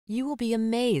You will be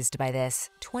amazed by this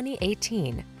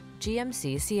 2018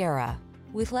 GMC Sierra.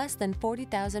 With less than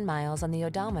 40,000 miles on the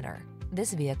odometer,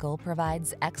 this vehicle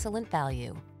provides excellent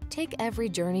value. Take every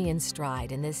journey in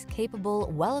stride in this capable,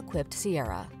 well-equipped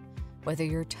Sierra. Whether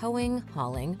you're towing,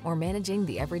 hauling, or managing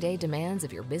the everyday demands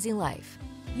of your busy life,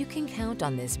 you can count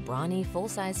on this brawny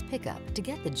full-size pickup to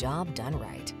get the job done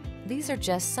right. These are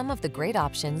just some of the great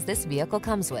options this vehicle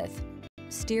comes with: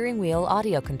 steering wheel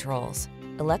audio controls,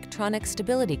 electronic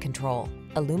stability control,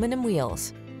 aluminum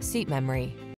wheels, seat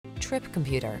memory, trip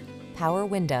computer, power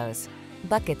windows,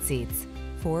 bucket seats,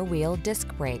 four-wheel disc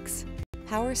brakes,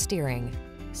 power steering.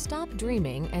 Stop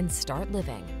dreaming and start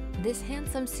living. This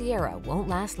handsome Sierra won't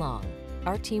last long.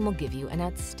 Our team will give you an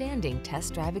outstanding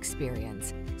test drive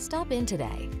experience. Stop in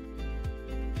today.